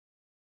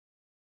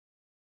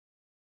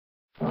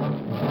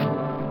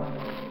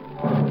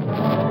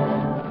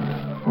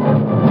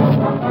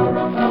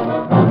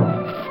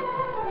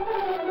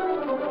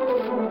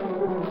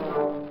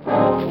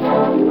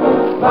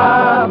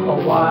Laugh a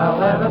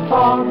while and a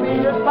song be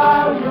a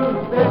style you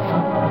fit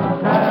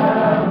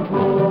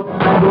shampoo.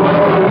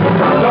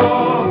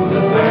 Don't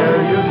despair,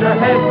 use your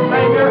head,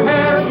 save your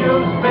hair,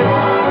 use fit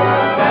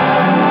shampoo.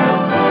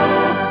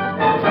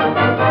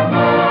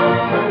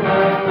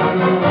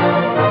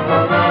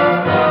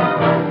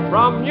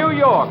 From New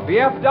York, the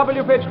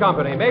F.W. Fitch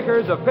Company,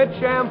 makers of Fitch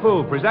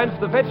Shampoo, presents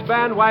the Fitch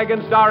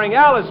Bandwagon starring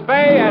Alice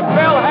Faye and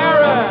Phil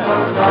Harris.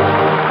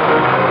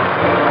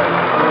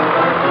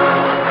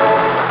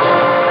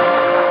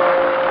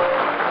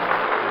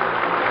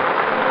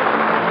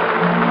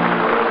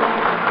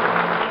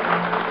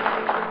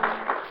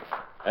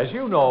 As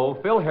you know,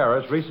 Phil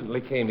Harris recently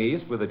came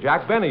east with the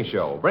Jack Benny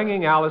Show,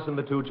 bringing Alice and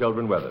the two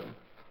children with him.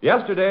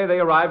 Yesterday, they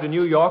arrived in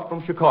New York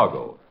from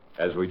Chicago.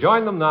 As we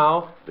join them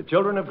now, the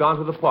children have gone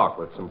to the park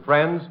with some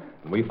friends,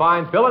 and we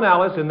find Phil and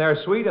Alice in their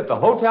suite at the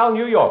Hotel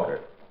New Yorker.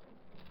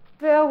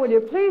 Phil, will you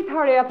please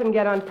hurry up and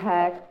get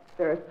unpacked?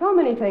 There are so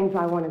many things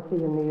I want to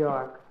see in New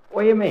York.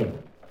 What do you mean?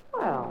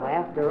 Well,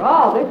 after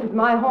all, this is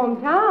my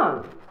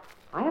hometown.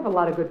 I have a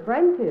lot of good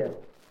friends here.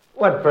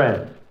 What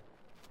friends?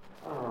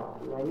 Oh,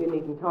 now you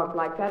needn't talk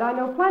like that. I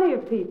know plenty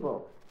of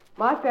people.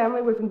 My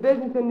family was in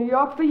business in New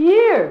York for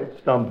years.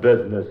 Some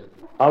business.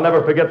 I'll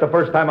never forget the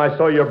first time I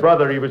saw your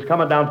brother. He was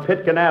coming down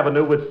Pitkin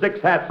Avenue with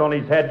 6 hats on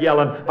his head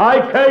yelling, "I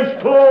case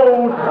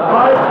closed!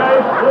 I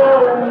case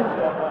closed!"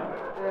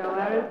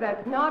 Phil,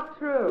 that's not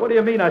true. What do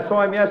you mean? I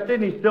saw him yesterday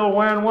and he's still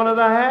wearing one of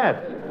the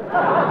hats.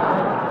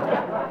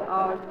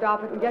 Oh,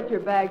 stop it and get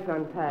your bags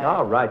unpacked.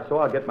 All right, so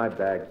I'll get my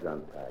bags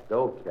unpacked.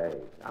 Okay.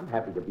 I'm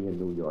happy to be in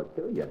New York,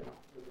 too, you know.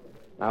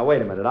 Now,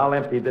 wait a minute. I'll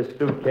empty this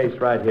suitcase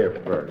right here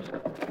first.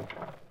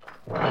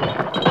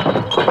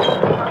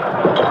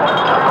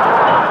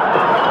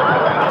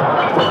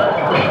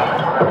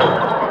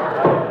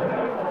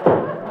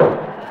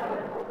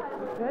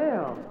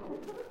 Phil,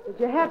 did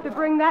you have to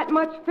bring that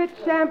much Fitch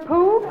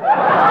shampoo?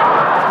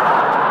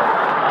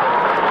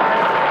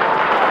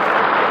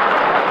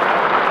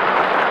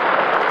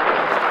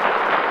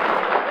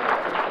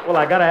 Well,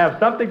 I gotta have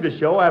something to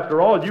show.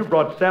 After all, you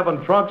brought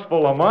 7 trunks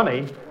full of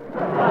money.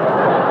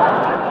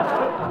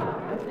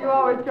 You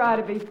always try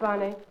to be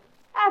funny.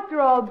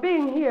 After all,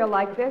 being here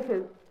like this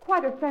is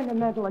quite a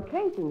sentimental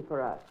occasion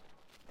for us.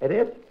 It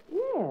is?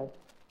 Yes.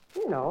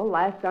 You know,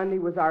 last Sunday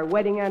was our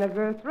wedding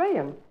anniversary,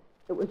 and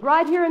it was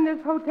right here in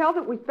this hotel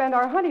that we spent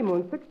our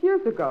honeymoon 6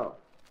 years ago.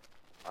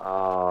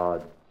 Oh,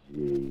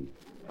 gee.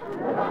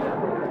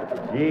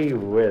 Gee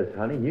whiz,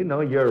 honey. You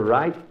know you're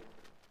right.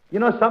 You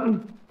know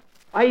something?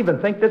 I even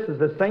think this is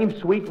the same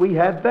suite we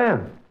had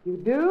then. You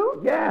do?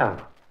 Yeah.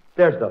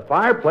 There's the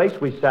fireplace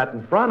we sat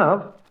in front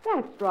of.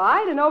 That's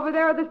right, and over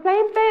there are the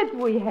same beds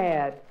we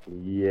had.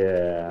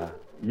 Yeah.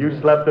 You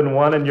slept in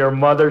one and your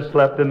mother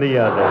slept in the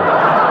other.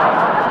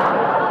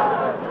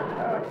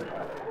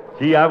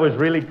 Gee, I was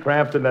really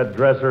cramped in that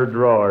dresser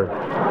drawer.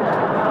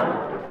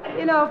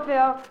 You know,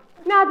 Phil,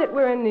 now that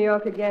we're in New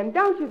York again,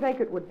 don't you think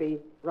it would be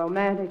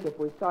romantic if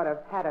we sort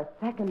of had a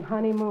second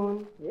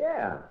honeymoon?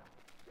 Yeah.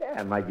 Yeah,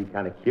 it might be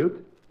kind of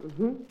cute.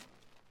 Mm-hmm.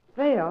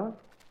 Phil,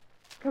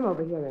 come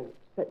over here and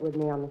sit with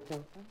me on the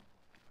sofa.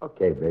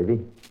 Okay,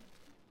 baby.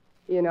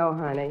 You know,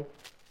 honey,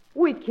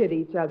 we kid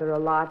each other a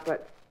lot,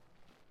 but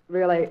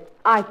really,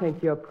 I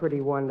think you're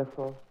pretty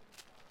wonderful.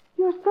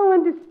 You're so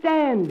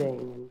understanding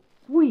and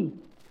sweet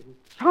and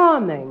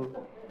charming.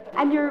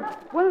 And you're...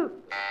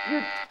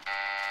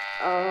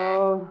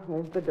 Oh,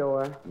 there's the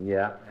door.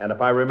 Yeah, and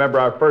if I remember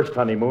our first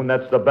honeymoon,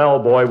 that's the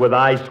bellboy with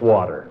ice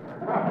water.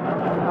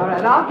 All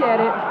right, I'll get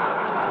it.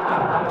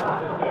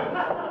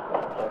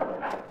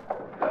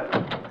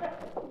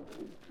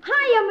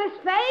 Hiya, Miss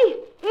Fay.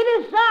 It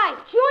is I,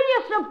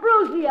 Julius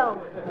Abruzio.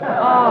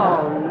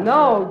 Oh,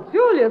 no.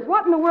 Julius,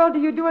 what in the world are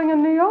you doing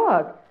in New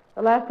York?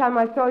 The last time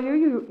I saw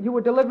you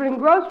were delivering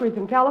groceries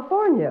in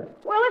California.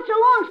 Well, it's a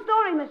long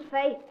story, Miss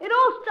Fay. It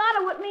all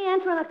started with me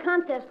entering a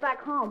contest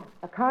back home.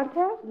 A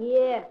contest?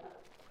 Yeah.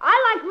 I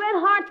like Red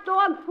Heart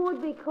dog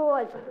food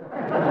because...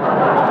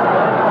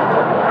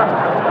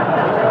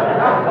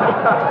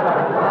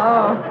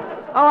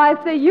 Oh, I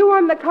see. You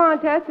won the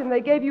contest and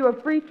they gave you a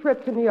free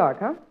trip to New York,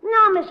 huh?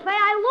 No, Miss Fay,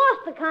 I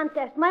lost the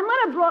contest. My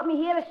mother brought me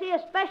here to see a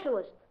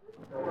specialist.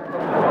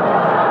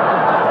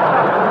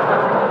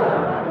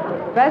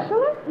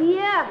 Specialist?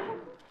 Yeah.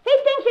 He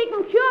thinks he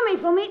can cure me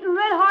from eating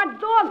Red Heart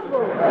dog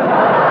food.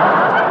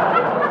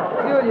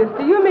 Julius,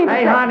 do you mean...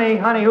 Hey,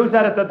 honey, who's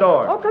that at the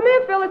door? Oh, come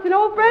here, Phil. It's an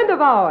old friend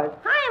of ours.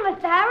 Hiya,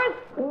 Mr. Harris.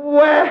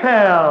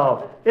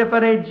 Well, if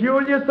it ain't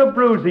Julius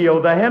Abruzio,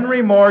 the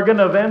Henry Morgan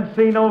of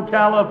Encino,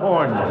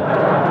 California.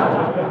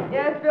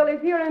 Yes, Phil,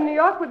 he's here in New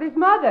York with his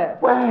mother.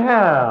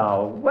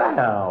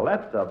 Well,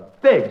 that's a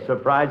big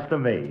surprise to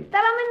me.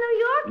 That I'm in New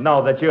York?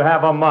 No, that you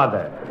have a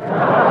mother.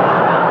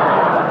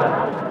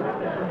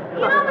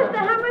 You know, Mr.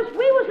 Harris,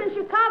 we was in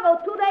Chicago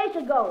 2 days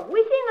ago. We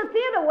seen the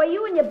theater where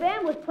you and your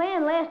band was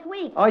playing last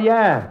week. Oh,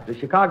 yeah, the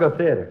Chicago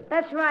Theater.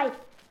 That's right.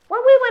 When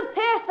we went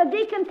past, the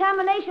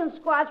decontamination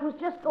squads was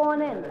just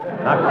going in.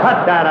 Now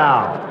cut that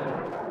out.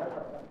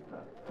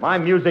 My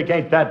music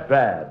ain't that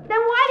bad. Then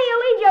why do you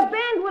leave your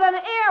band with an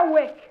air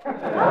wick?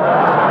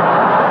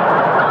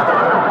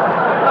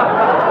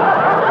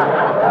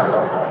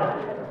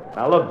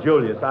 Now look,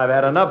 Julius, I've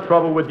had enough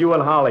trouble with you in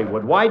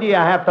Hollywood. Why do you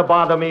have to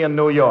bother me in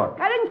New York?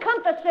 I didn't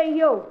come to see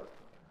you.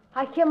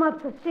 I came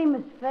up to see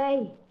Miss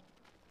Fay.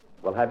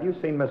 Well, have you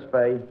seen Miss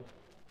Fay?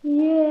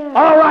 Yeah.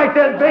 All right,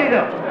 then beat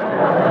him.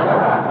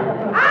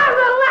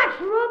 Relax,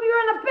 Rube.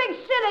 You're in a big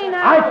city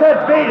now. I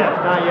said beat him.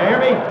 Now, you hear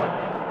me?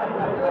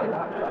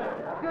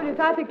 Julius,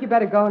 I think you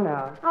better go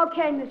now.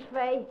 Okay, Miss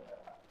Fay.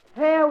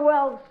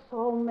 Farewell,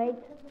 soulmate.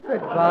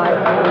 Goodbye.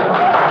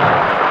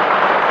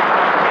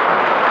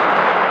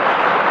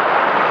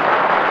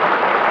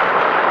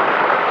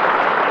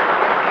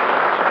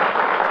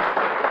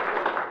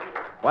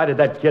 Why did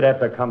that kid have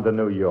to come to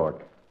New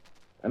York?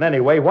 And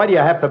anyway, why do you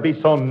have to be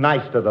so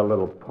nice to the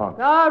little punk?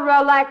 Oh,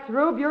 relax,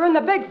 Rube. You're in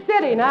the big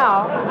city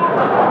now.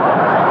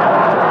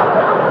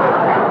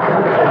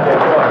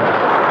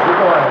 You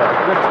go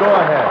ahead. Just go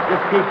ahead.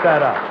 Just keep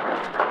that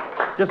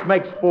up. Just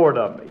make sport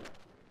of me.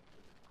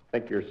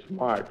 Think you're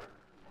smart.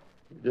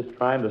 You're just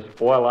trying to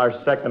spoil our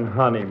second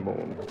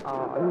honeymoon.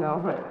 Oh,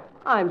 no.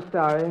 I'm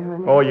sorry,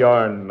 honey. Oh,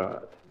 you're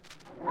not.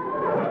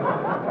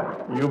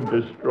 You've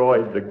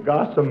destroyed the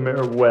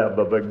gossamer web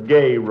of a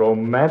gay,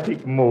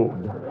 romantic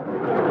mood.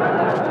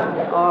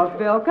 Oh,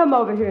 Phil, come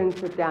over here and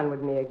sit down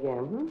with me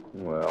again.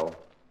 Well,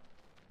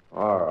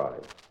 all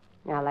right.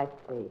 Now, let's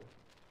see.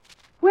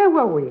 Where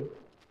were we?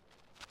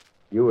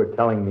 You were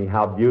telling me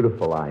how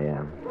beautiful I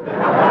am.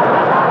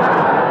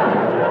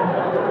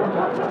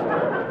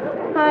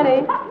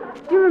 Honey,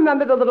 do you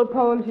remember the little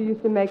poems you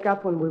used to make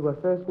up when we were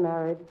first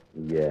married?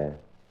 Yeah.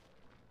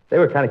 They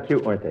were kind of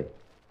cute, weren't they?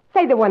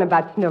 Say the one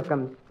about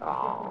Snookums.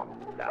 Oh,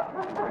 no.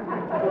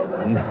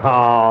 No,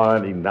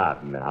 honey,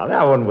 not now.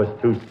 That one was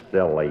too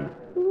silly.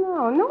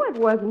 No, it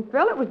wasn't,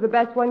 Phil. It was the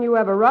best one you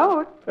ever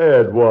wrote.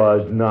 It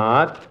was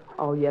not.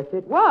 Oh, yes,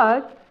 it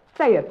was.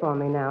 Say it for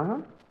me now, huh?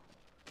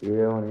 You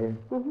really want to hear?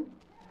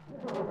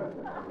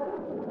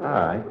 All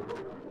right.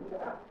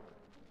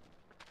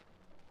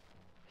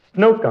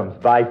 Snookums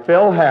by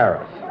Phil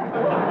Harris.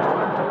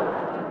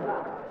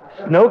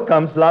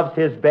 Snookums loves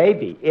his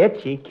baby.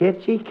 Itchy,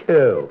 kitchy,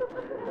 coo.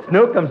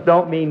 Snookums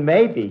don't mean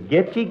maybe.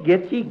 Gitchy,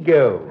 gitchy,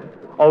 goo.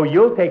 Oh,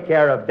 you'll take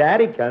care of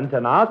Daddykins,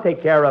 and I'll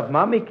take care of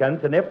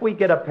Mummykins, and if we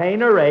get a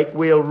pain or ache,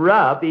 we'll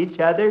rub each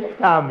other's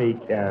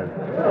tummykins.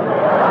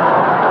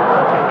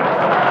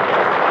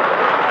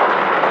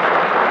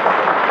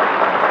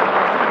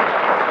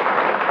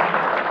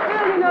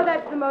 Phil, you know,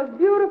 that's the most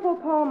beautiful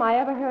poem I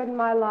ever heard in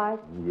my life.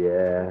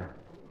 Yeah.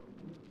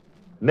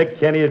 Nick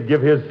Kenny would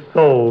give his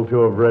soul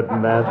to have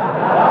written that.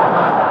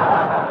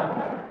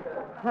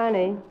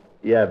 Honey,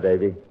 Yeah,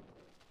 baby.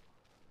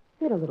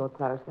 sit a little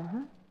closer,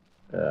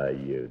 huh?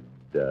 You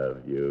dove,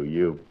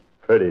 you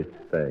pretty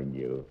thing,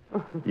 you.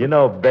 You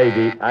know,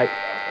 baby,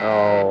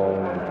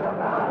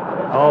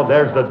 Oh,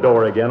 there's the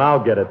door again.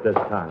 I'll get it this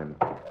time.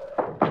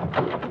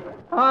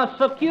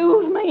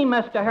 Excuse me,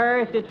 Mr.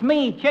 Harris. It's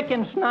me,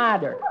 Chicken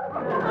Snyder.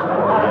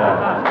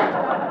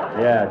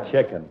 Yeah,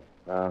 chicken.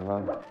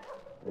 Uh-huh.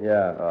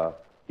 Yeah,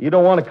 you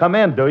don't want to come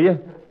in, do you?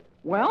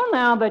 Well,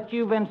 now that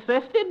you've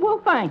insisted,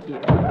 well, thank you.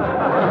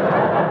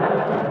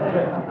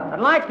 I'd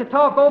like to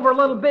talk over a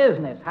little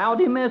business.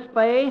 Howdy, Miss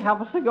Fay.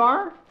 Have a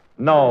cigar?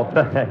 No,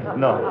 thanks.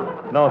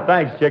 No,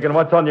 thanks, chicken.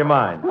 What's on your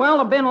mind?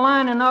 Well, I've been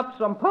lining up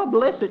some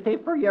publicity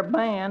for your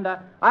band.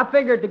 I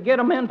figured to get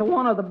them into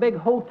one of the big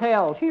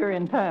hotels here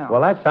in town.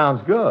 Well, that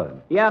sounds good.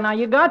 Yeah, now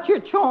you got your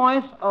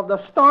choice of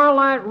the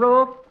Starlight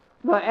roof,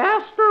 the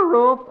Astor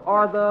roof,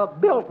 or the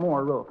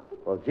Biltmore roof.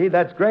 Well, gee,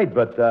 that's great,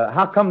 but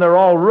how come they're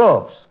all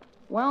roofs?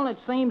 Well, it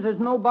seems as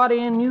nobody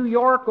in New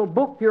York will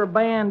book your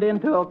band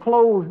into a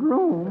closed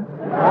room.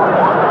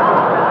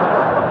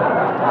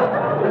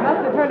 You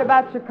must have heard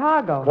about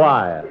Chicago.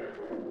 Quiet.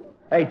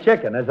 Hey,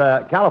 chicken, as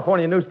a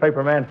California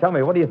newspaper man, tell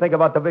me, what do you think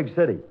about the big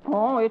city?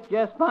 Oh, it's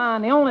just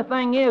fine. The only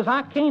thing is,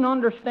 I can't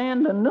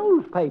understand the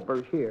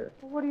newspapers here.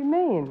 What do you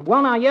mean?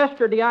 Well, now,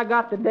 yesterday I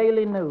got the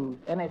Daily News,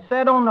 and it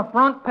said on the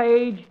front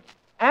page,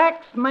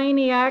 Axe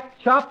Maniac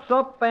chops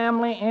up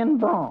family in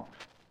Bronx.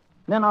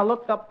 Then I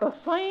looked up the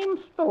same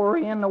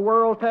story in the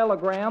World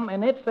Telegram,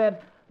 and it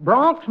said,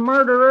 Bronx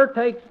murderer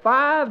takes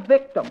 5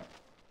 victims.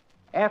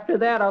 After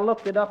that, I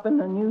looked it up in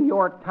the New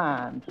York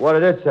Times. What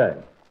did it say?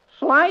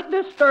 Slight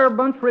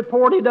disturbance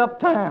reported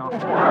uptown.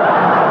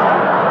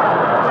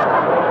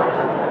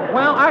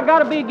 Well, I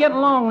gotta be getting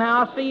along now.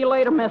 I'll see you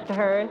later, Mr.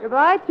 Harris.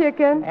 Goodbye,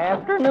 chicken.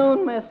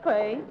 Afternoon, Miss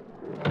Fay.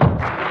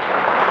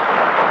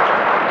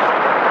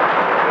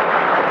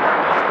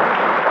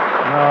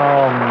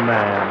 Oh,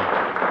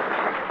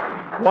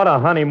 man. What a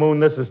honeymoon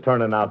this is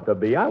turning out to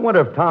be. I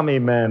wonder if Tommy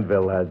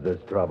Manville has this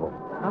trouble.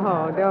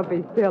 Oh, don't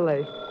be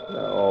silly.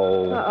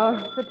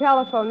 Oh. The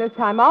telephone this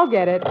time. I'll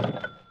get it.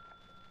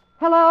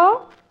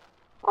 Hello?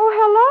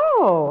 Oh,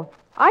 hello.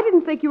 I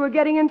didn't think you were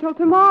getting in till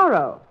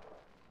tomorrow.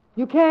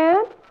 You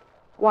can't?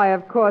 Why,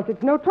 of course,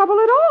 it's no trouble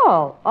at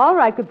all. All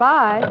right,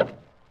 goodbye.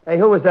 Hey,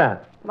 who was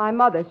that? My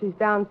mother, she's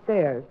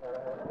downstairs.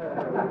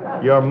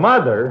 Your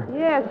mother?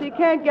 Yes, she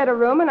can't get a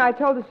room, and I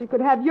told her she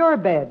could have your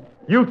bed.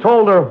 You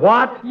told her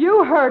what?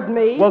 You heard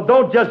me. Well,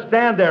 don't just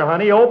stand there,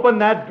 honey. Open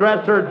that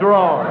dresser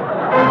drawer.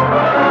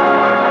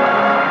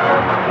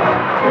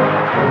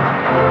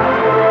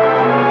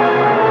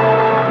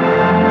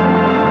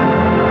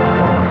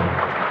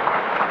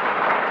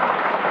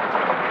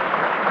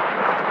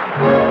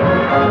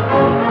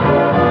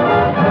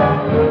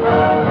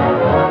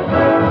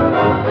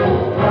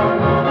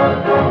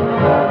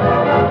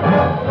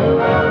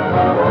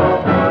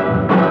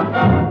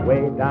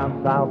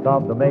 South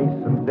of the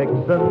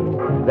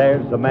Mason-Dixon,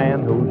 there's a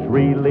man who's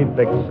really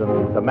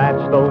fixin' to match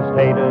those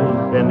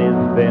taters in his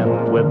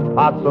bin with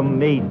possum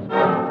meat.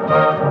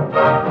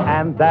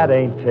 And that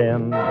ain't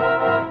 10.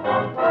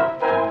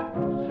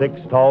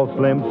 6 tall,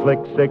 slim, slick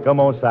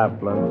sycamore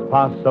saplings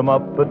possum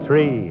up a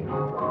tree.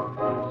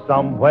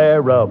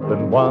 Somewhere up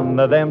in one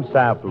of them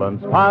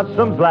saplings,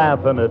 possum's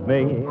laughing at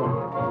me.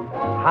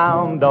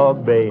 Hound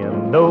dog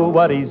baying, know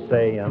what he's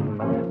saying,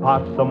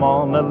 possum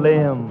on a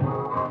limb.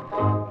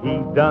 He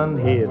done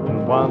hid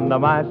in one of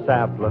my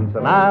saplings,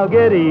 and I'll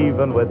get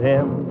even with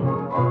him.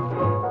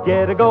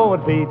 Get a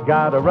going, feet,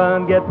 gotta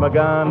run, get my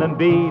gun, and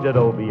beat it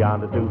over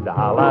yonder to the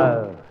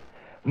holler.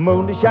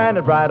 Moon is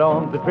shining bright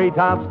on the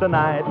treetops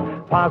tonight.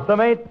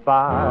 Possum ain't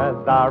far,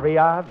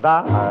 starry-eyed,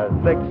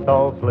 6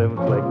 tall, slim,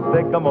 slick,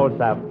 sycamore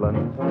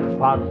saplings,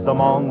 possum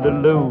on the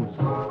loose.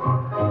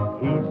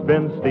 He's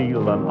been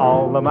stealing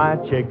all of my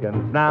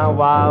chickens,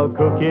 now I'll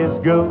cook his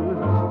goose.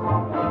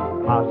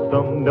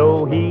 Possum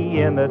know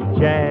he in a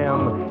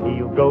jam.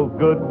 He'll go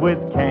good with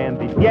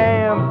candied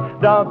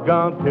yams.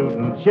 Doggone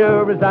tootin',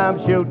 sure as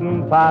I'm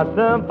shootin',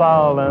 possum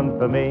fallin'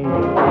 for me.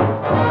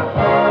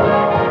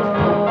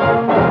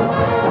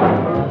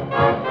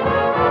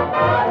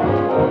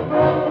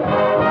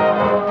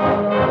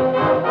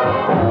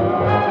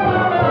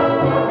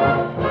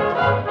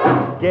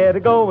 Get a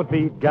going,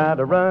 feet,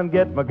 gotta run,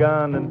 get my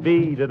gun, and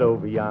beat it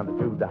over yonder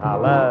to the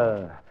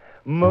holler.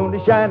 Moon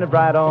is shining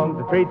bright on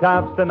the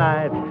treetops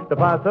tonight. The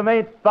possum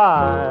ain't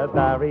far,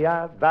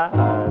 starry-eyed, 6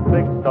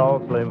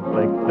 tall, slim,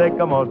 slick,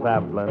 sycamore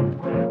saplings,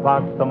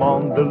 possum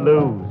on the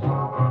loose.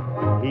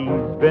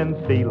 He's been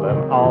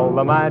stealing all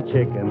of my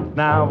chickens,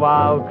 now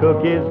I'll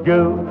cook his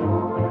goose.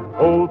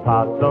 Old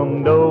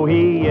possum know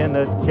he in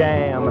a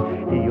jam.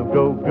 He'll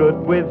go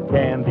good with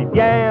candied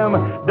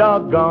yam.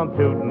 Doggone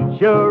tootin',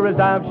 sure as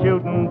I'm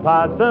shootin',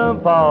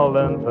 possum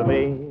fallin' for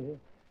me.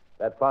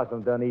 That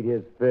possum done eat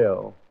his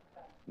fill.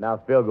 Now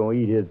Phil gonna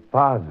eat his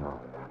possum.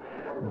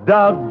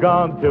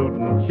 Doggone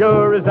tootin',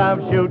 sure as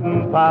I'm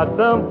shootin',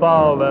 possum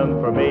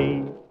fallin' for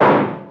me.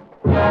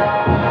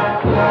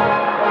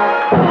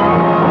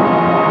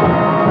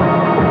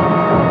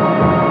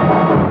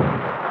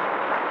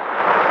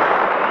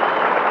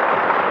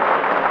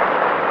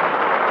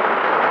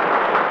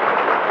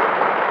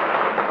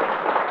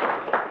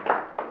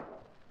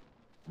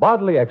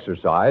 Bodily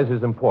exercise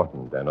is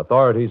important, and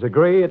authorities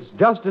agree it's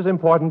just as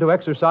important to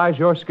exercise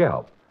your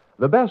scalp.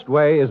 The best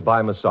way is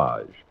by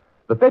massage.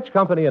 The Fitch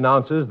Company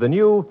announces the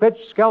new Fitch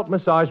Scalp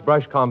Massage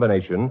Brush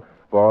Combination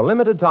for a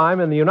limited time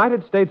in the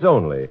United States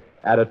only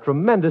at a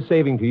tremendous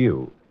saving to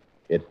you.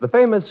 It's the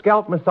famous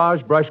Scalp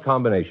Massage Brush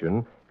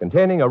Combination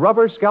containing a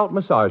rubber scalp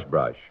massage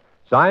brush,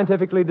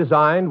 scientifically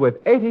designed with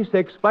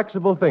 86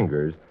 flexible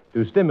fingers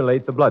to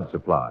stimulate the blood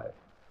supply.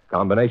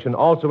 Combination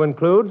also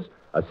includes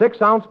a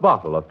 6-ounce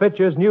bottle of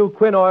Fitch's new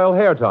Quin Oil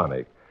Hair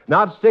Tonic.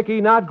 Not sticky,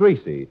 not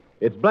greasy.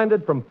 It's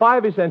blended from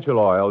 5 essential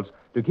oils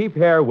to keep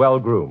hair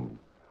well-groomed.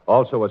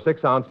 Also a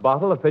 6-ounce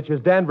bottle of Fitch's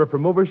Dandruff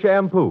Remover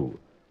Shampoo.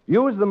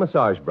 Use the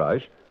massage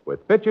brush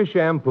with Fitch's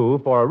shampoo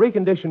for a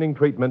reconditioning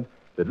treatment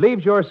that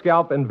leaves your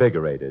scalp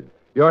invigorated,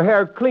 your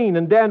hair clean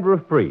and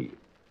dandruff-free.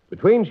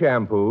 Between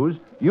shampoos,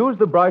 use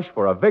the brush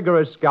for a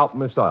vigorous scalp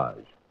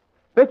massage.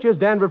 Fitch's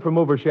Dandruff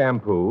Remover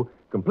Shampoo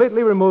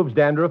completely removes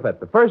dandruff at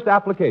the first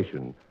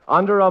application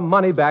under a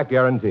money-back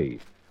guarantee.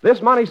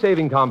 This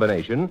money-saving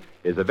combination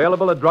is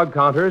available at drug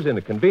counters in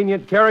a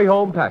convenient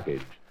carry-home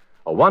package.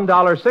 A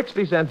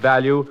 $1.60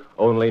 value,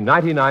 only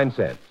 99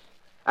 cents.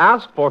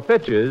 Ask for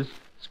Fitch's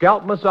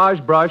Scalp Massage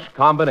Brush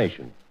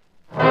Combination.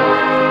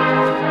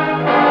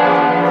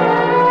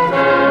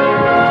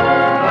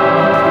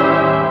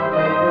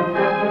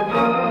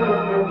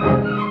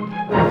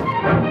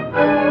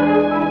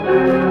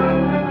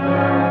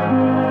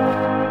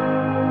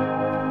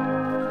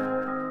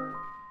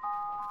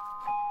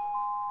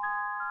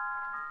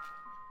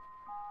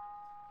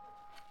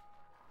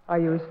 Are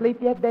you asleep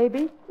yet,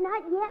 baby?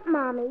 Not yet,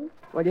 Mommy.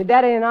 Well, your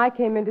daddy and I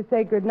came in to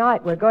say good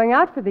night. We're going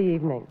out for the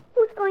evening.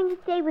 Who's going to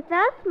stay with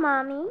us,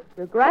 Mommy?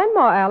 Your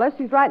grandma, Alice.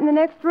 She's right in the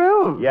next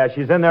room. Yeah,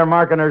 she's in there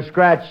marking her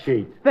scratch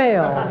sheet.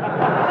 Phil.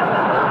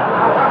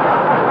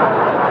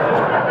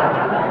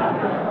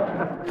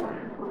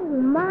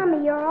 Oh,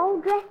 Mommy, you're all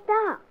dressed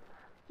up.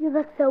 You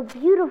look so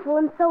beautiful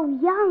and so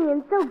young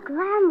and so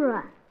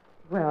glamorous.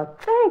 Well,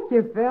 thank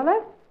you,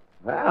 Phyllis.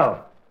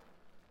 Well,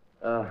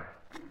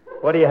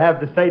 What do you have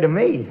to say to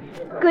me?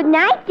 Good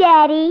night,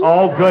 Daddy.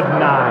 Oh, good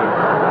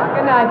night.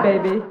 Good night,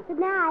 baby. Good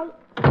night.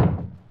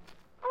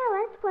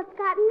 Alice, what's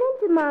gotten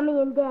into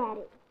Mommy and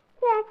Daddy?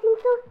 They're acting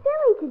so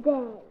silly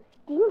today.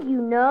 Didn't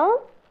you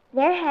know?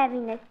 They're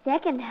having a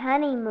second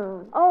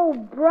honeymoon. Oh,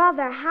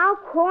 brother, how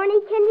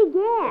corny can you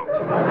get?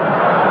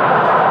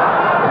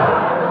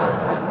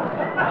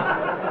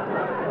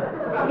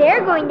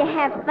 They're going to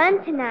have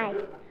fun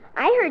tonight.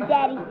 I heard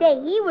Daddy say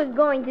he was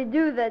going to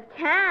do the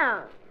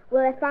town.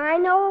 Well, if I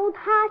know old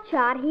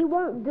Hotshot, he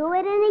won't do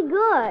it any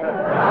good.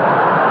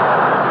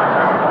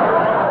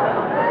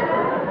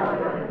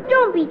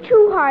 Don't be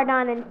too hard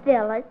on him,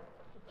 Phyllis.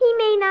 He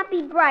may not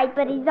be bright,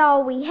 but he's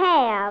all we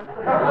have.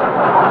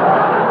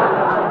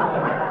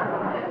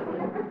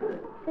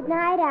 Good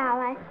night,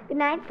 Alice. Good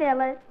night,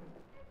 Phyllis.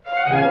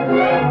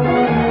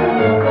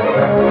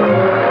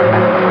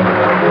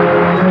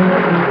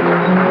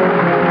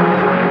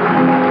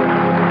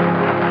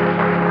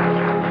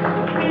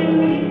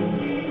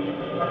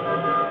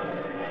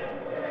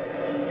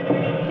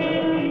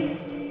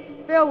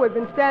 Phil, we've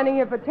been standing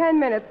here for 10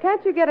 minutes.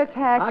 Can't you get a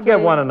taxi? I'll get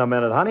one in a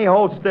minute, honey.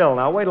 Hold still.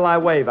 Now, wait till I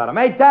wave at him.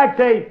 Hey,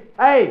 taxi!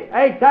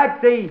 Hey,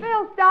 taxi!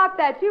 Phil, stop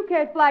that. You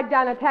can't flag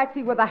down a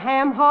taxi with a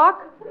ham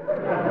hock.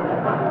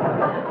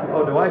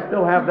 Oh, do I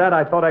still have that?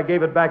 I thought I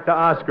gave it back to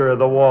Oscar of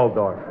the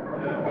Waldorf.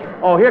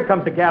 Oh, here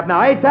comes the cab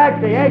now. Hey,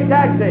 taxi!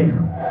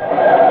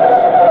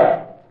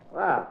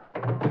 Well,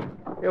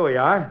 here we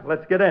are.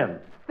 Let's get in.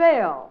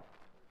 Phil,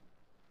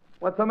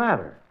 What's the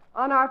matter?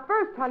 on our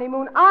first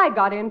honeymoon, I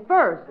got in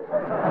first.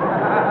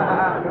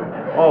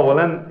 Oh, well,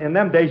 in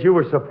them days, you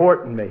were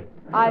supporting me.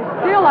 I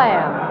still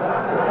am.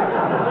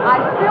 I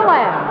still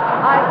am.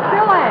 I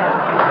still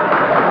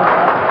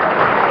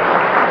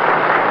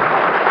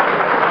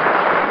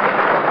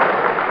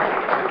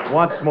am.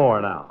 Once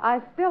more now.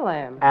 I still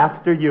am.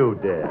 After you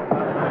did.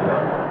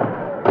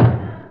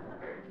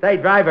 Say,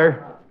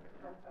 driver,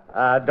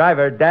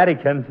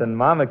 Daddykins and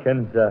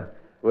Mamakins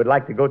would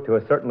like to go to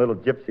a certain little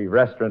gypsy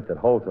restaurant that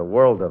holds a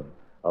world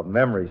of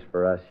memories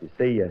for us. You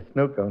see,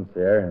 Snookums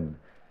there and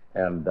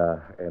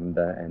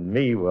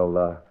me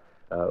will,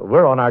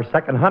 we're on our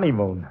second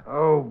honeymoon.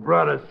 Oh,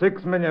 brother,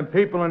 6 million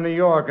people in New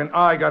York, and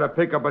I got to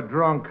pick up a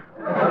drunk.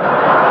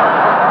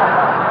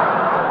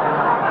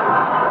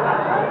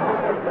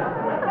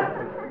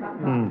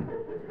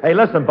 Hey,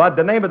 listen, Bud,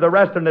 the name of the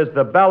restaurant is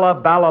the Bella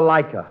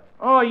Balalaika.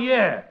 Oh,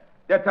 yeah.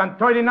 That's on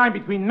 39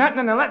 between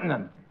Mettenden and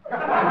Lettenden.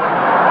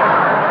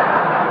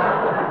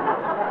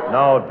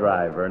 No,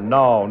 driver,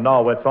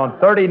 no. It's on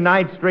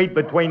 39th Street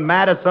between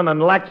Madison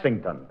and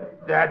Lexington.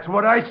 That's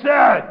what I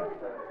said.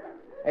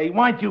 Hey,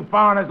 why don't you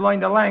foreigners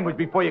learn the language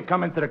before you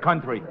come into the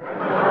country?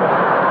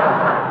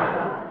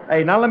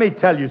 Hey, now let me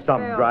tell you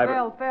something,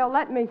 driver. Phil,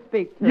 let me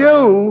speak to you.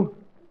 You?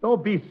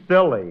 Don't be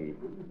silly.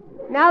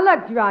 Now,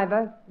 look,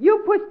 driver,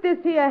 you push this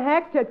here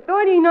heck to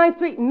 39th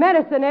Street and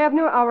Medicine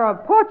Avenue or I'll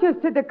report you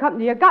to the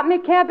company. You got me,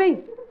 cabby?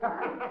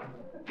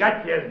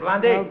 Gotcha,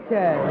 Blondie.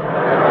 Okay.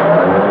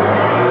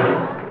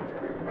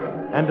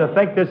 And to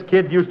think this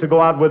kid used to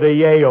go out with a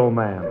yayo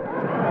man.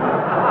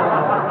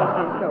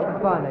 So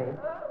funny.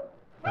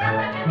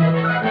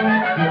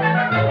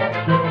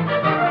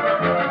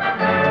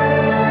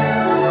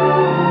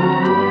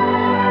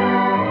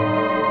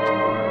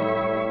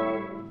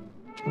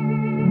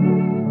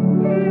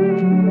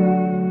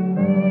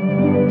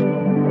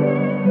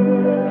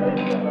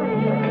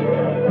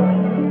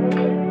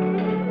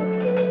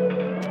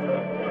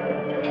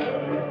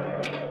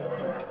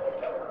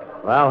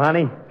 Well,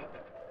 honey,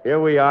 here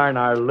we are in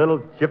our little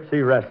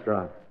gypsy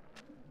restaurant.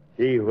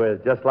 Gee whiz,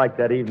 just like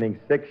that evening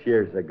 6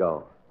 years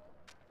ago.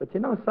 But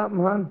you know something,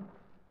 hon?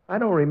 I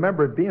don't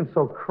remember it being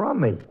so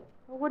crummy.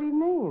 Well, what do you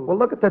mean? Well,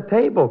 look at the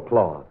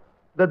tablecloth.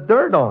 The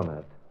dirt on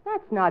it.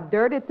 That's not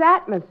dirt, it's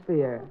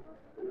atmosphere.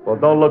 Well,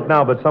 don't look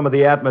now, but some of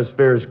the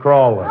atmosphere is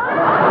crawling. Oh,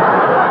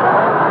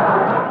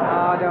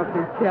 don't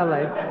be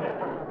silly.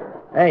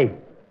 Hey,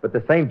 but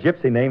the same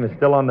gypsy name is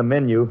still on the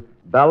menu.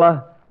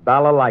 Bella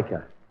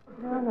Balalaika.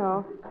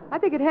 No. I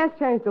think it has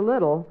changed a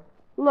little.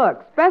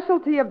 Look,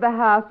 specialty of the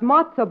house,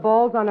 matzo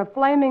balls on a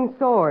flaming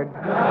sword.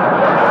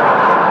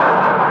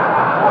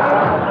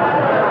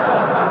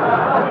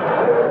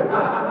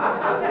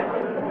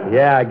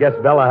 Yeah, I guess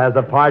Bella has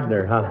a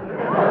partner, huh?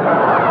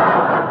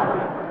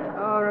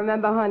 Oh,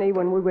 remember, honey,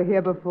 when we were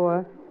here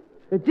before?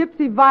 The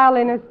gypsy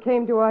violinist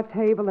came to our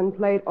table and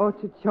played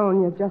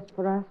Ochichonia just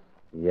for us.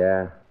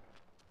 Yeah.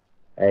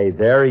 Hey,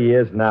 there he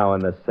is now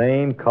in the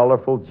same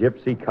colorful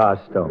gypsy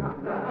costume.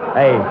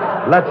 Hey,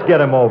 let's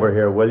get him over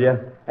here, will you?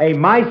 Hey,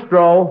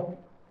 Maestro.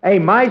 Hey,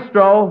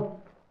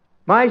 Maestro.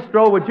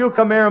 Maestro, would you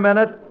come here a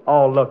minute?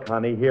 Oh, look,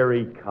 honey, here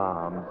he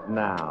comes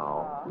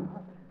now.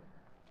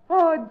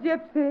 Oh,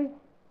 Gypsy,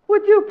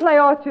 would you play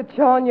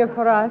Ochichonia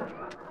for us?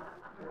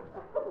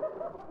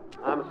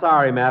 I'm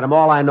sorry, madam.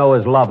 All I know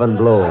is Love and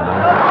Bloom.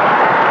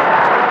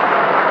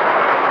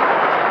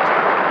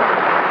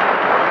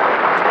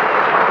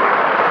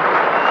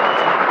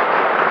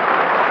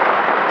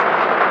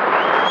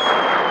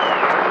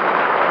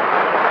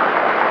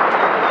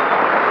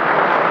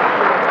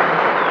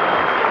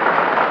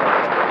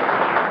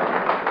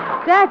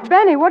 Jack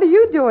Benny, what are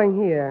you doing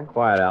here?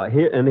 Quiet, Al.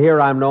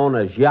 Here I'm known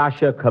as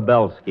Yasha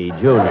Kabelski,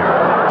 Jr.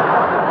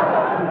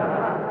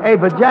 Hey,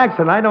 but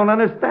Jackson, I don't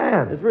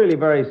understand. It's really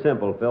very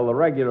simple, Phil. The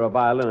regular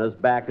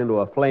violinist backed into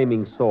a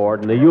flaming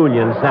sword, and the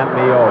union sent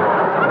me over.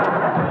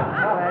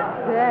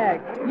 But,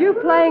 Jack, you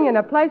playing in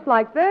a place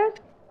like this?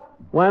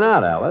 Why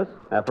not, Alice?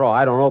 After all,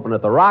 I don't open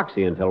at the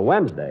Roxy until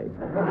Wednesday.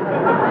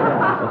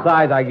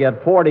 Besides, I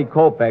get 40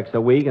 kopecks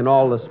a week and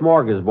all the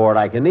smorgasbord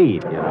I can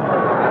eat, you know.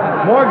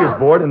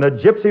 Smorgasbord in the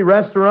gypsy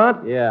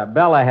restaurant? Yeah,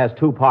 Bella has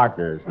 2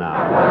 partners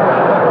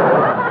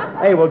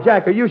now. Hey, well,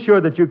 Jack, are you sure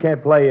that you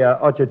can't play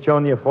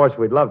Ochachonia for us?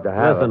 We'd love to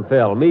have Listen, it.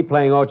 Phil, me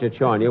playing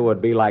Ochachonia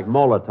would be like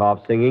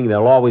Molotov singing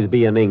They'll Always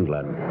Be in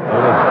England.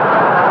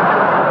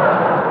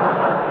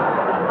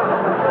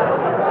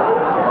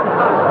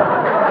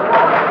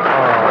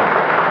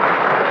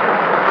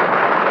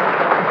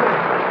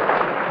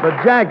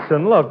 But,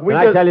 Jackson, look, Can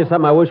I tell you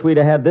something? I wish we'd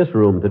have had this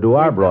room to do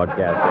our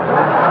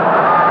broadcasting.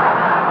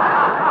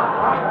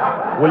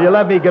 Will you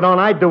let me get on?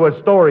 I do a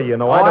story, you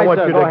know. I don't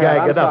want you to go ahead. gag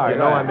I'm it up, sorry. you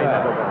know. Go I ahead, mean, go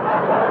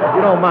ahead.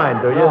 you don't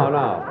mind, do you?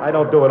 No. I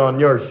don't do it on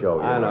your show.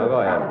 I know.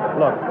 Go ahead.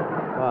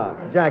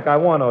 Look, Jack, I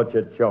want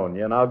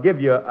Ochachonia, and I'll give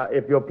you,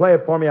 if you'll play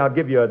it for me, I'll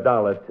give you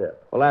 $1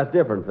 tip. Well, that's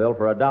different, Phil.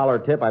 For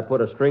 $1 tip, I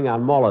put a string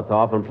on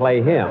Molotov and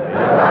play him.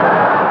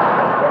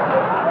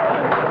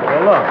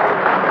 Well, look.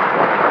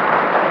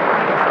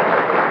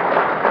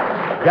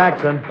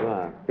 Jackson,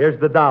 here's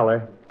the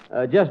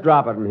 $1. Just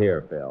drop it in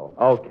here, Phil.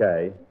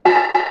 Okay.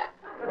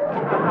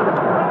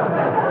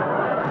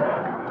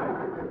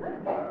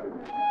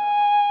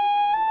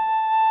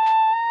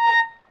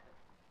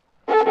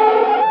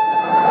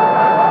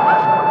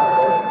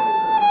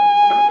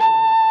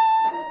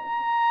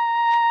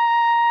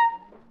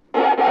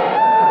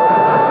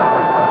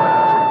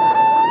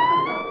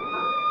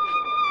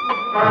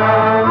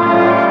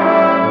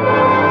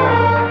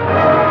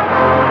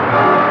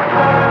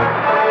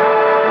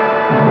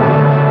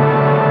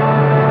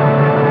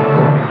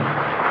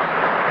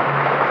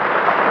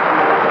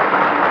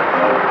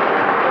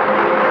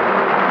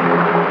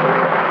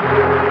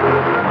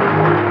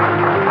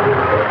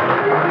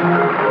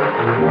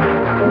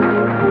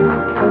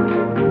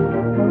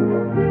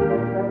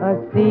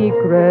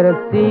 A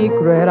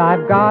secret,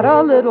 I've got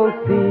a little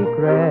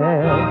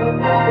secret.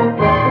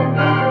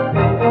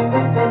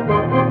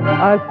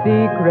 A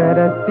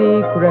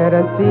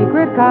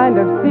secret kind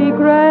of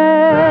secret.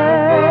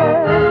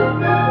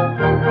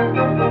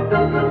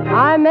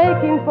 I'm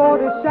making for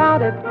to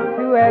shout it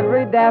to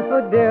every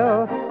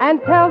daffodil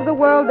and tell the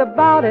world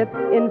about it.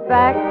 In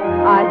fact,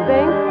 I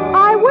think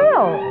I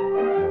will.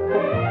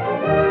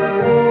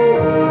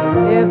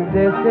 If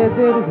this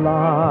isn't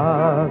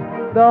love,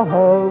 the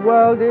whole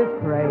world is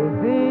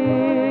crazy.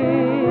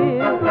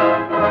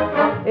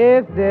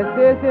 If this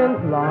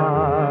isn't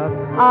love,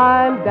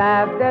 I'm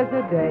daft as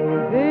a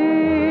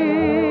daisy.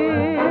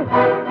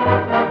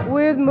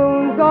 With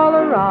moons all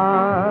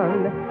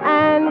around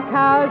and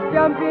cows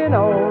jumping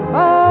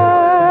over,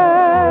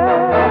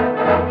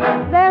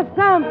 there's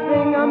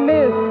something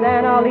amiss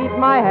and I'll eat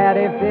my hat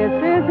if this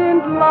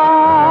isn't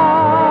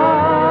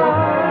love.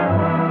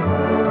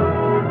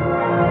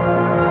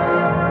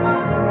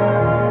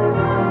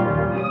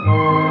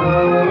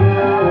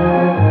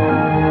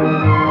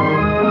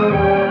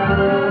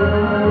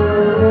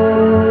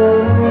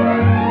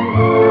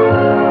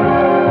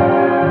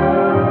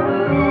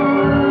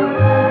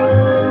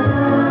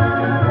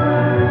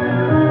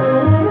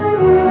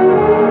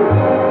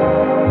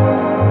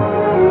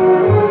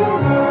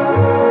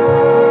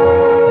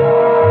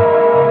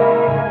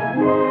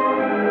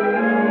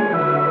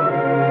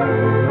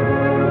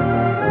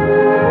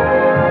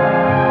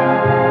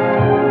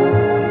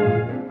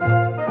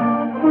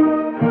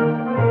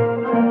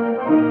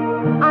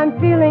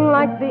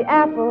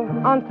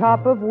 On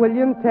top of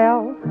William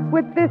Tell,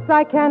 with this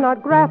I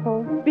cannot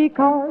grapple,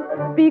 because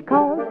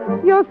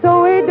you're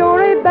so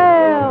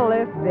adorable.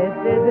 If this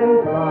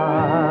isn't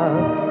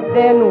love,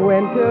 then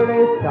winter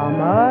is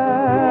summer.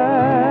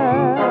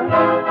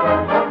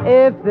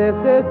 If this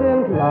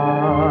isn't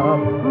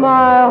love,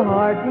 my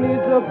heart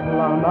needs a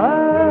plumber.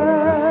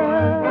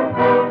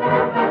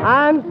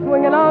 I'm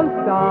swinging on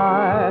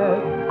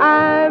stars,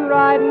 I'm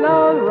riding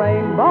on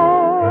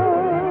rainbows.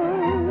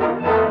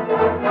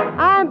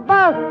 I'm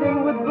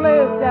bursting with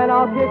bliss, and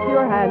I'll kiss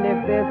your hand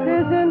if this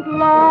isn't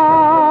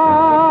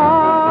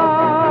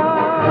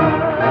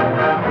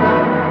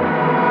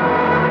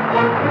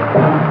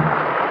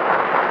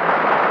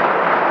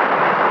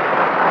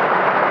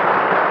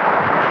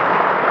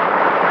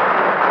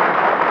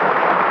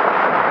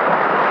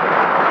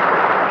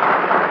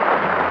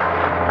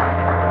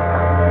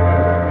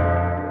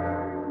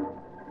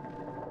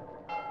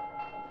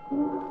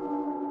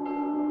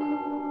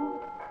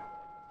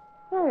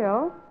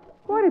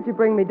Why did you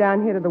bring me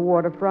down here to the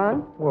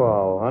waterfront?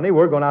 Well, honey,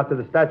 we're going out to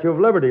the Statue of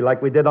Liberty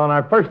like we did on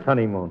our first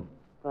honeymoon.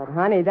 But,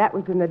 honey, that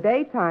was in the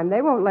daytime.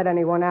 They won't let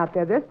anyone out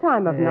there this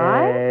time of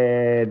night.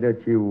 Hey,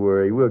 don't you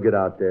worry. We'll get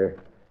out there.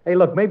 Hey,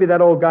 look, maybe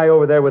that old guy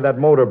over there with that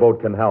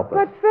motorboat can help us.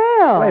 But,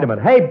 Phil. Wait a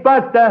minute. Hey,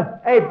 Buster!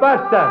 Hey,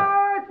 Buster!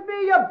 Oh, it's me,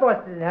 you're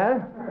busted, huh?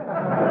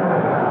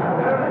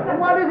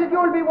 What is it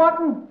you'll be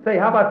wanting? Say,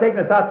 how about taking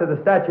us out to the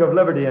Statue of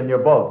Liberty in your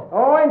boat?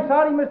 Oh, I'm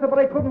sorry, mister, but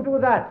I couldn't do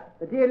that.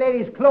 The dear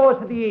lady's closed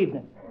for the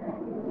evening.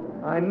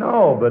 I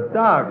know, but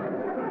Doc...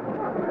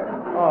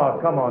 Oh,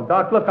 come on,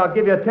 Doc. Look, I'll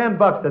give you $10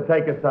 to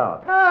take us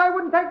out. I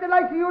wouldn't take the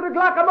likes of you to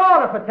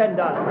Glockamora for $10.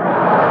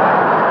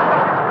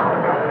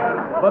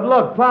 But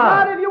look,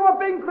 Pa... Not if you were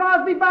Bing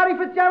Crosby, Barry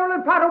Fitzgerald,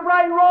 and Pat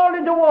O'Brien rolled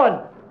into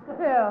one.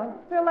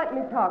 Phil, let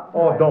me talk to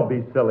Oh, him. don't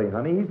be silly,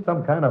 honey. He's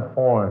some kind of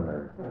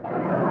foreigner.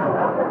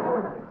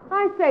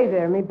 I say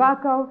there, me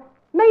bucko.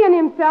 Me and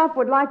himself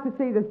would like to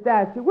see the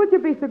statue. Would you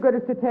be so good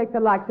as to take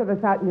the likes of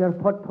us out in your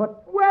put-put?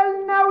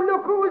 Well, now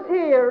look who's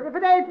here. If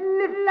it ain't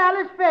little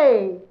Alice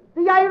Faye,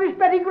 the Irish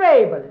Betty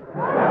Grable.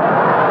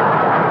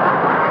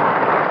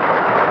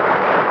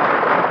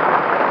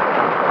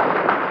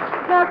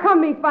 Now, come,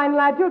 me fine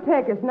lad, you'll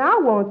take us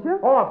now, won't you?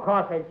 Oh, of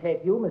course I'll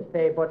take you, Miss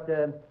Faye, but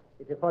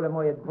if you follow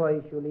my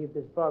advice, you'll leave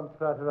this bog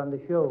trotter on the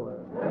show.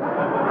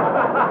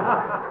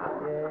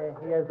 Yeah,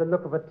 he has the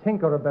look of a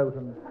tinker about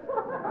him.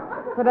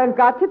 But I've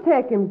got to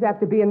take him. He's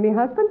after being me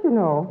husband, you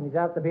know. He's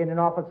after being an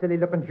awful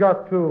silly-looking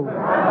jerk, too.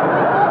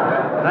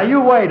 Now, you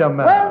wait a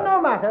minute. Well, no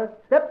matter.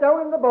 Step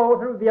down in the boat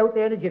and we'll be out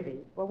there in a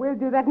jiffy. Well, we'll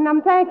do that, and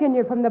I'm thanking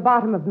you from the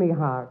bottom of me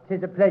heart.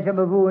 'Tis a pleasure,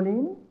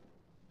 Mavooney.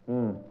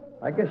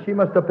 I guess she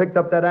must have picked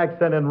up that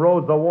accent in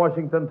Rosa,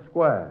 Washington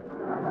Square.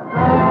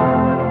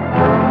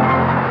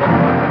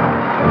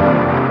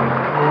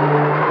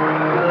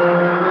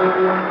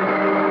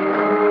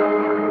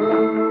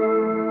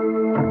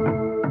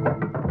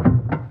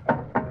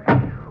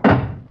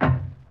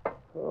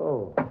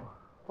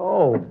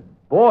 Oh,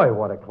 boy,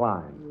 what a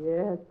climb.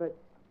 Yes, but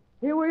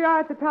here we are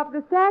at the top of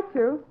the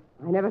statue.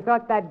 I never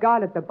thought that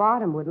God at the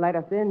bottom would let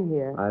us in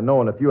here. I know,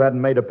 and if you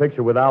hadn't made a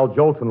picture with Al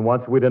Jolson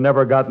once, we'd have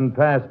never gotten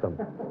past him.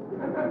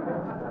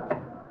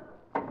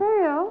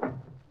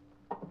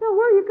 Phil,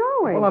 where are you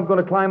going? Well, I'm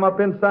going to climb up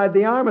inside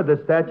the arm of the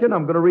statue, and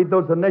I'm going to read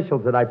those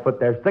initials that I put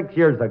there 6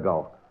 years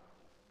ago.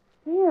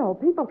 Phil,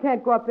 people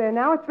can't go up there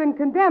now. It's been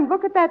condemned.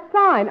 Look at that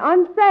sign,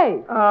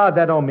 unsafe. Ah,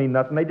 that don't mean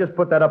nothing. They just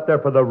put that up there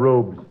for the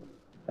rubes.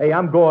 Hey,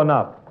 I'm going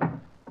up.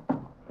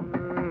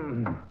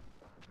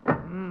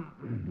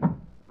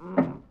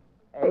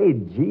 Hey,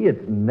 gee,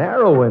 it's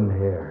narrow in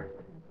here.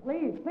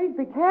 Please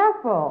be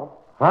careful.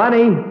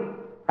 Honey.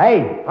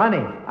 Hey,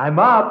 honey, I'm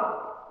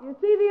up. You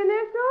see the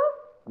initials?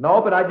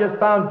 No, but I just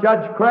found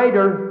Judge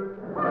Crater.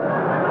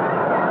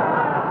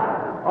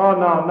 Oh,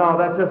 no,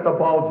 that's just a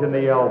bulge in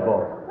the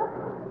elbow.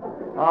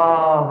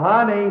 Oh,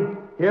 honey,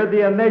 here are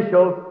the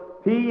initials.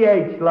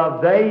 P.H.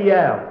 loves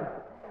A.F.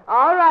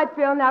 All right,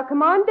 Phil, now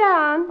come on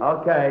down.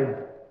 Okay.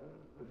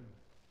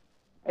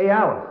 Hey,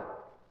 Alice.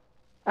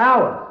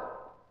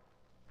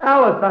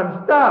 Alice,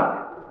 I'm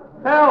stuck.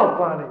 Help,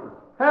 honey.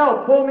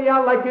 Help, pull me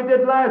out like you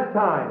did last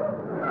time.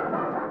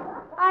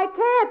 I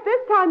can't.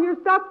 This time you're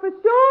stuck for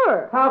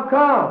sure. How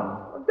come?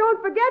 Well,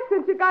 don't forget,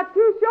 since you got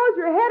 2 shows,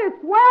 your head is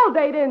swelled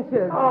 8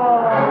 inches.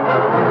 Oh.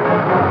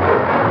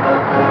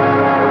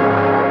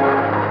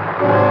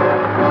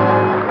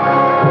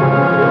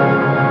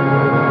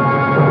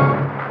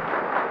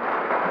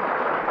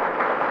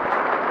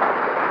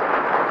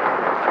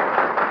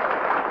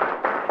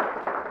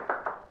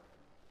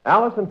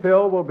 Alice and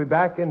Phil will be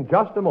back in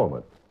just a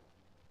moment.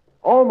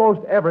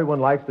 Almost everyone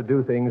likes to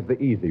do things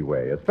the easy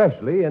way,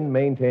 especially in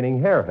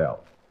maintaining hair health.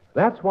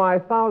 That's why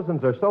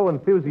thousands are so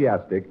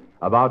enthusiastic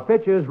about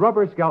Fitch's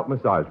rubber scalp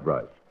massage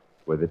brush.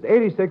 With its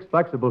 86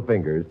 flexible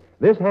fingers,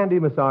 this handy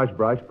massage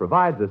brush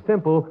provides a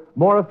simple,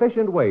 more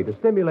efficient way to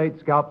stimulate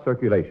scalp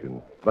circulation.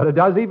 But it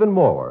does even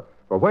more,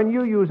 for when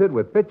you use it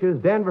with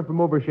Fitch's Dandruff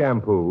Remover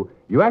shampoo,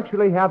 you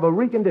actually have a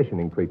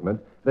reconditioning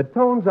treatment that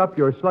tones up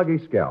your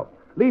sluggish scalp,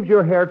 leaves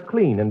your hair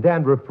clean and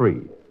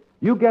dandruff-free.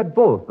 You get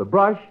both the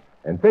brush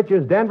and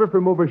Fitch's Dandruff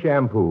Remover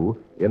shampoo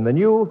in the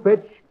new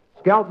Fitch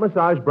Scalp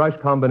Massage Brush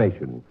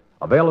combination,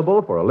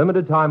 available for a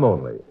limited time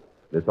only.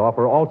 This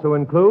offer also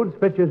includes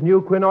Fitch's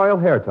new Quin Oil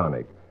Hair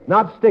Tonic.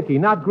 Not sticky,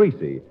 not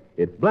greasy.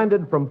 It's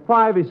blended from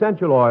 5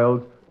 essential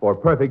oils for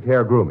perfect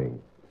hair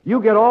grooming. You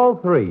get all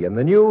 3 in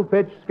the new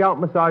Fitch Scalp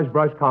Massage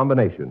Brush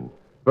combination.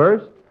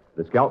 First,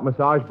 the scalp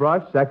massage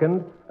brush.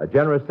 Second, a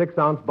generous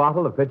 6-ounce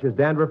bottle of Fitch's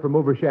Dandruff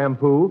Remover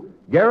shampoo,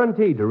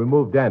 guaranteed to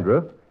remove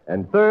dandruff.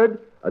 And third,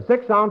 a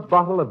 6-ounce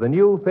bottle of the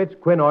new Fitch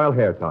Quin Oil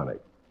Hair Tonic.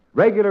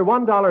 Regular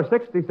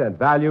 $1.60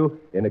 value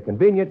in a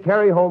convenient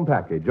carry-home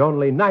package,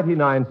 only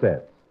 99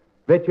 cents.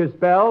 Fitch is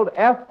spelled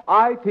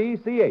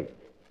F-I-T-C-H.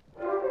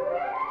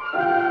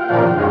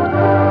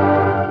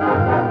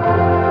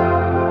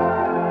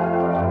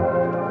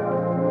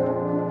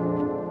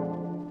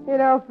 You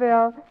know,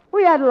 Phil,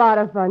 we had a lot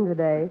of fun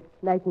today,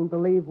 making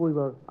believe we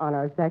were on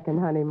our second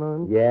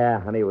honeymoon. Yeah,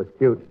 honey, it was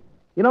cute.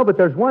 You know, but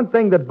there's one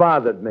thing that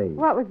bothered me.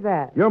 What was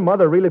that? Your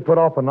mother really put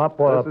off an This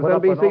is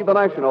NBC, the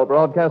national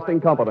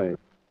broadcasting company.